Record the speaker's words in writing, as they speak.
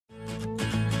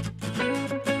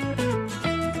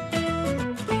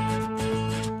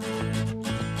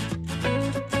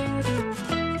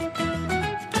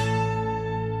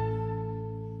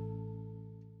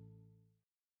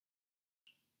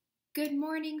Good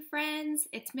morning, friends.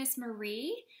 It's Miss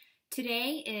Marie.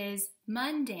 Today is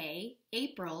Monday,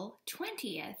 April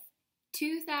 20th,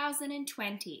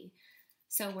 2020.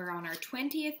 So we're on our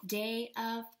 20th day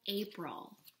of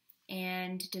April.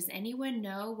 And does anyone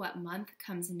know what month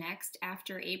comes next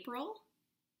after April?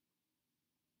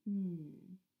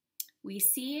 We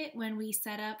see it when we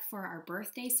set up for our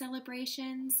birthday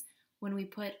celebrations, when we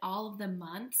put all of the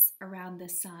months around the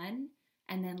sun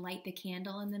and then light the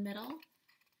candle in the middle.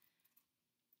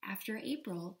 After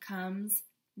April comes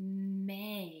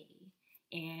May,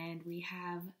 and we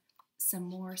have some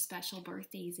more special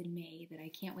birthdays in May that I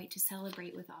can't wait to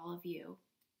celebrate with all of you.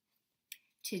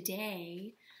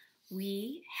 Today,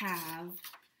 we have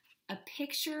a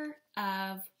picture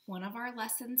of one of our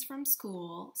lessons from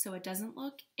school, so it doesn't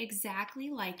look exactly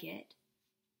like it,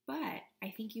 but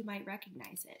I think you might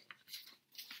recognize it.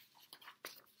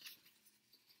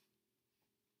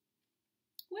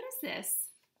 What is this?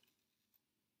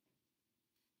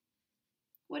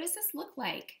 What does this look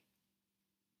like?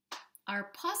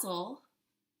 Our puzzle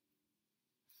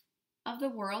of the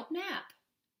world map.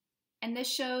 And this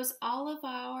shows all of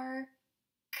our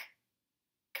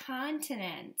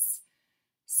continents.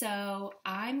 So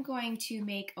I'm going to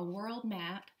make a world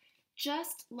map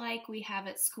just like we have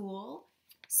at school,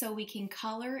 so we can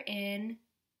color in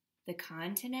the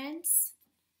continents,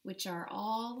 which are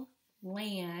all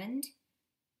land,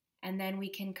 and then we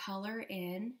can color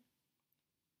in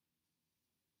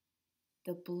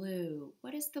the blue.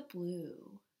 What is the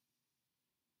blue?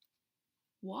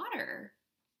 Water.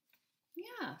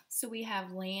 Yeah, so we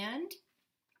have land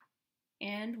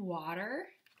and water,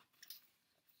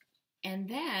 and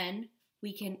then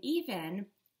we can even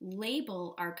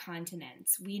label our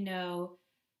continents. We know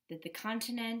that the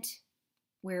continent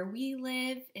where we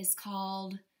live is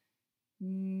called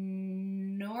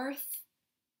North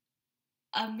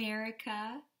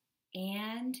America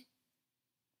and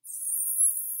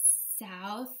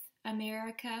South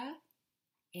America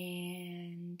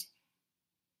and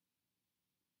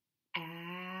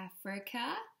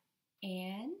Africa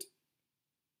and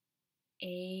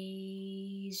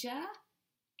Asia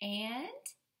and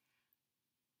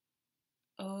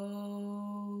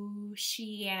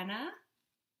Oceania,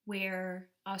 where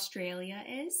Australia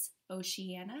is,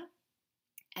 Oceania.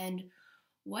 And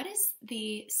what is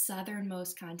the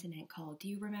southernmost continent called? Do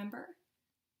you remember?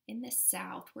 In the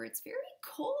south, where it's very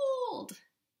cold.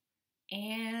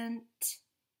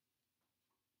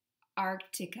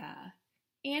 Antarctica.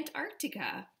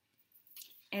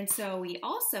 And so we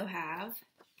also have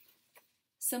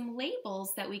some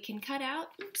labels that we can cut out.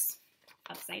 Oops,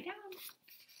 upside down.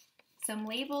 Some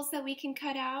labels that we can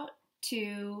cut out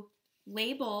to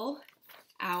label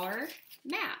our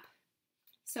map.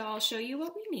 So I'll show you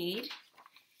what we need.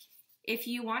 If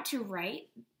you want to write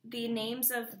the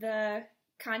names of the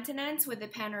continents with a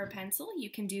pen or a pencil, you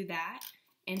can do that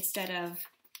instead of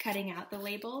cutting out the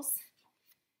labels.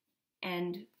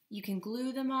 And you can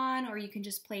glue them on, or you can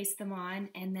just place them on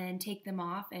and then take them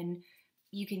off, and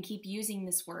you can keep using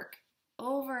this work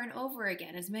over and over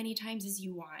again as many times as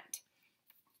you want.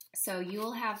 So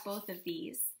you'll have both of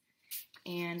these,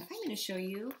 and I'm going to show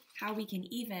you how we can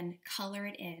even color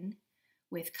it in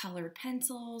with colored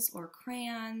pencils or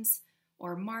crayons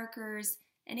or markers,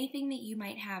 anything that you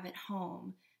might have at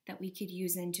home that we could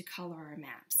use in to color our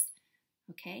maps.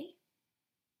 Okay?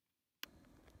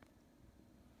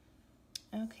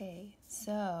 Okay,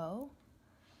 so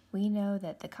we know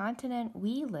that the continent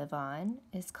we live on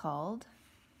is called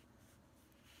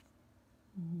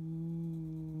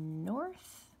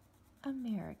North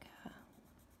America.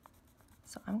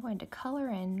 So I'm going to color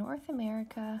in North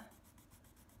America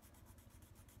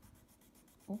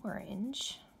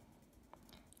orange,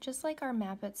 just like our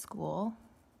map at school.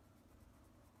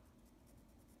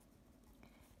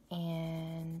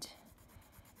 And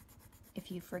if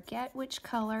you forget which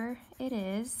color it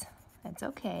is, that's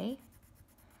okay.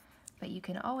 But you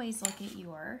can always look at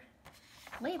your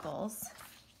labels,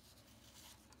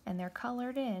 and they're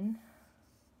colored in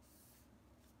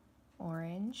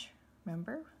orange,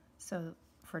 remember? So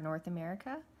for North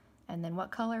America. And then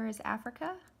what color is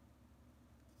Africa?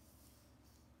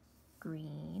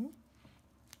 Green.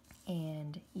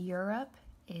 And Europe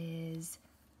is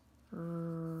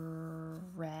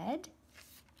red.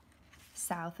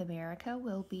 South America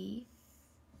will be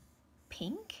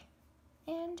pink,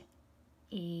 and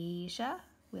Asia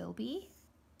will be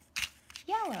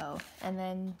yellow. And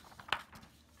then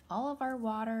all of our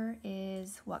water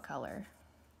is what color?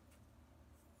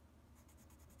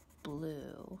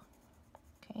 Blue.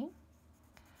 Okay.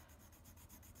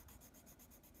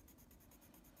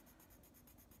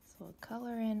 So we'll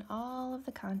color in all of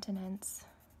the continents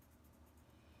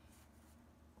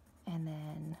and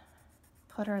then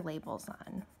put our labels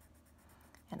on.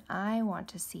 And I want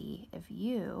to see if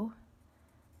you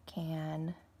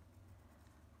can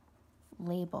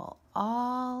label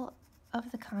all of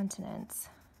the continents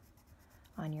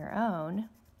on your own.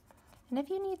 And if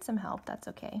you need some help, that's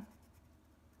okay.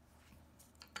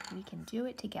 We can do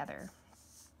it together.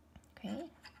 Okay?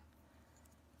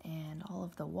 And all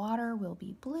of the water will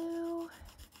be blue.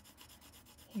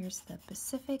 Here's the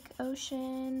Pacific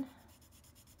Ocean.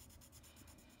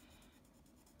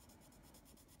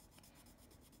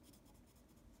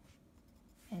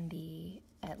 And the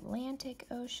Atlantic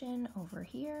Ocean over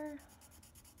here.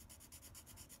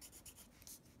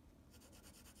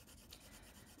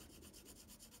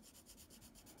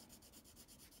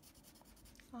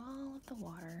 All of the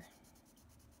water.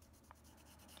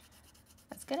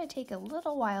 It's going to take a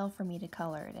little while for me to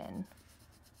color it in,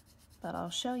 but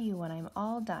I'll show you when I'm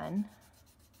all done,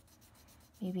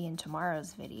 maybe in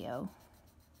tomorrow's video.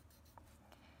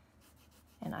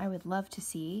 And I would love to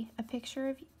see a picture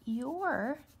of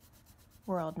your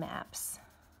world maps.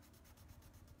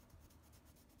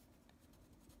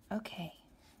 Okay.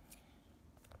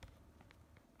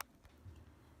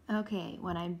 Okay,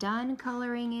 when I'm done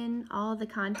coloring in all the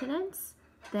continents,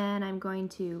 then I'm going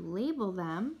to label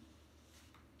them.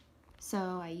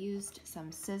 So I used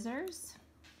some scissors,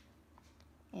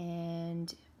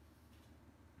 and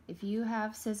if you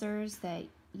have scissors that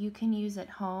you can use at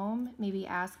home, maybe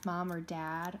ask mom or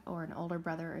dad or an older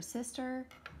brother or sister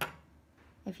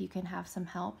if you can have some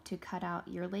help to cut out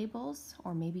your labels,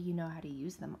 or maybe you know how to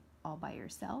use them all by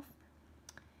yourself.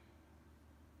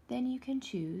 Then you can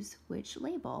choose which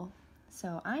label.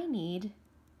 So I need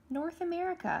North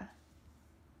America.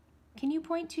 Can you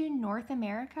point to North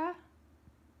America?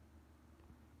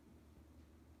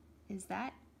 Is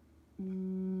that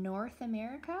North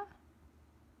America?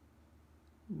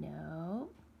 No.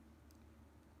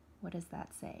 What does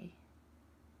that say?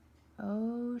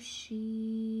 Oceania.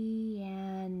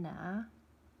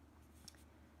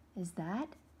 Is that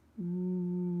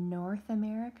North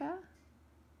America?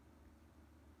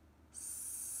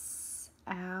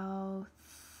 South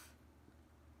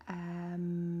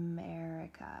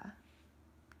America.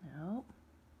 Nope.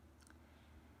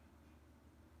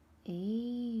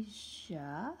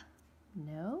 Asia.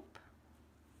 Nope.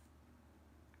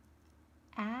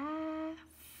 Africa.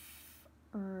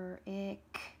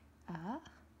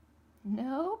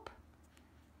 Nope.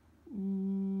 North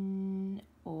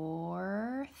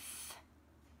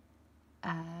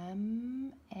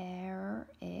America.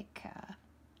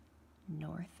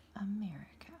 North America.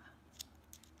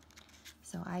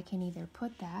 So I can either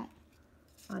put that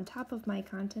on top of my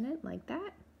continent like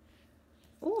that,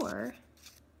 or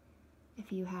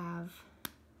if you have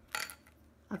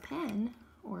a pen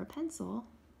or a pencil,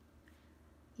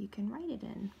 you can write it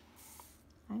in.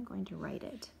 I'm going to write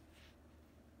it.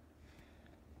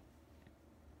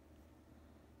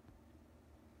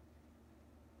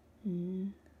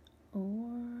 North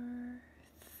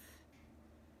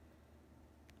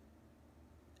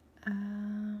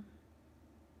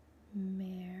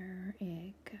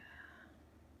America.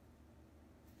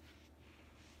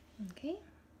 Okay,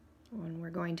 and we're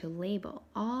going to label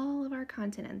all of our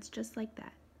continents just like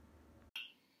that.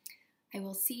 I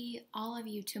will see all of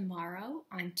you tomorrow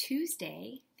on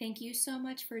Tuesday. Thank you so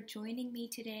much for joining me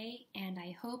today, and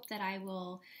I hope that I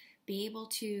will be able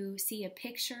to see a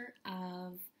picture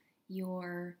of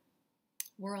your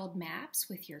world maps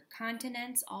with your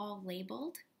continents all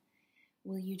labeled.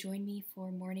 Will you join me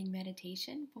for morning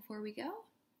meditation before we go?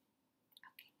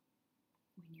 Okay.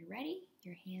 When you're ready,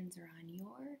 your hands are on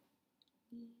your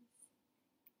knees.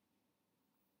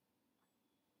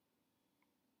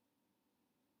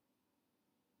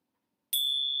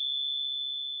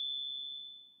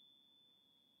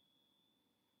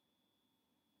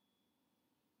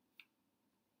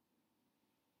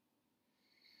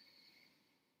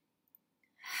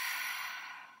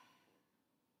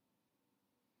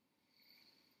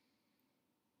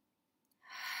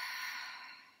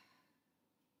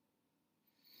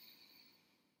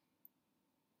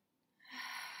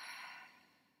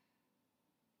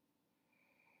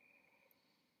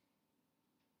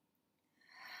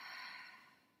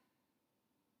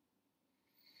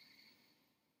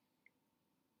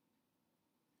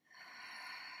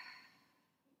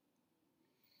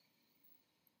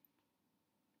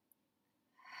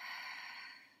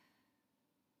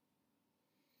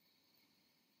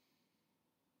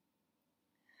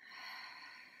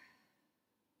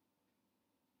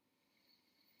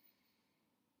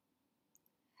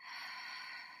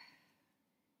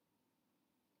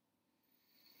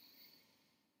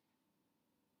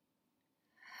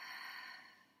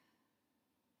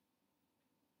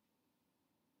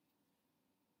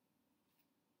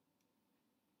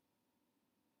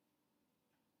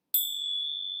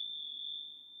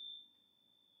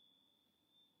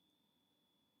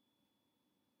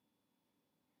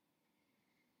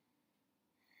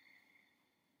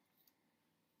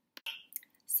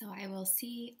 So I will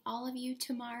see all of you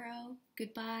tomorrow.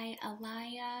 Goodbye,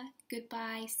 Alaya.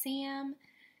 Goodbye, Sam.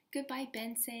 Goodbye,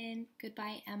 Benson.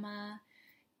 Goodbye, Emma.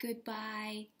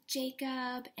 Goodbye,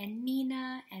 Jacob and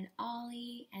Nina and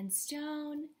Ollie and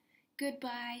Stone.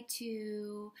 Goodbye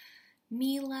to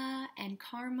Mila and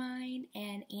Carmine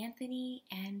and Anthony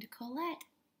and Colette.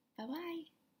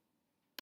 Bye-bye.